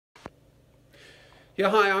Yeah,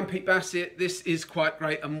 hi, I'm Pete Bassett. This is Quite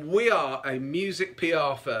Great, and we are a music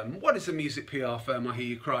PR firm. What is a music PR firm, I hear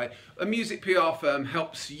you cry? A music PR firm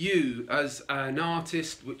helps you as an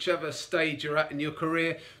artist, whichever stage you're at in your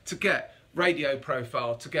career, to get radio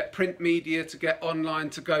profile, to get print media, to get online,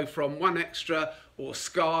 to go from 1Extra or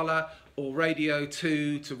Scala or Radio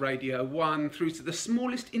 2 to Radio 1 through to the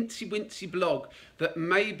smallest incy-wincy blog that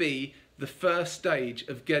may be the first stage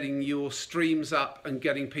of getting your streams up and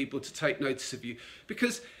getting people to take notice of you.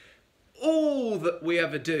 Because all that we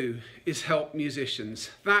ever do is help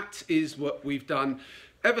musicians. That is what we've done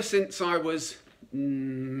ever since I was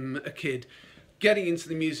a kid. Getting into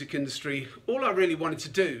the music industry, all I really wanted to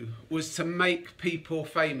do was to make people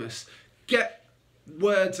famous, get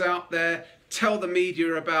words out there, tell the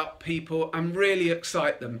media about people and really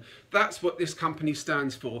excite them. That's what this company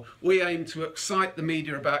stands for. We aim to excite the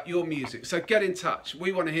media about your music. So get in touch.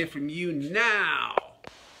 We want to hear from you now.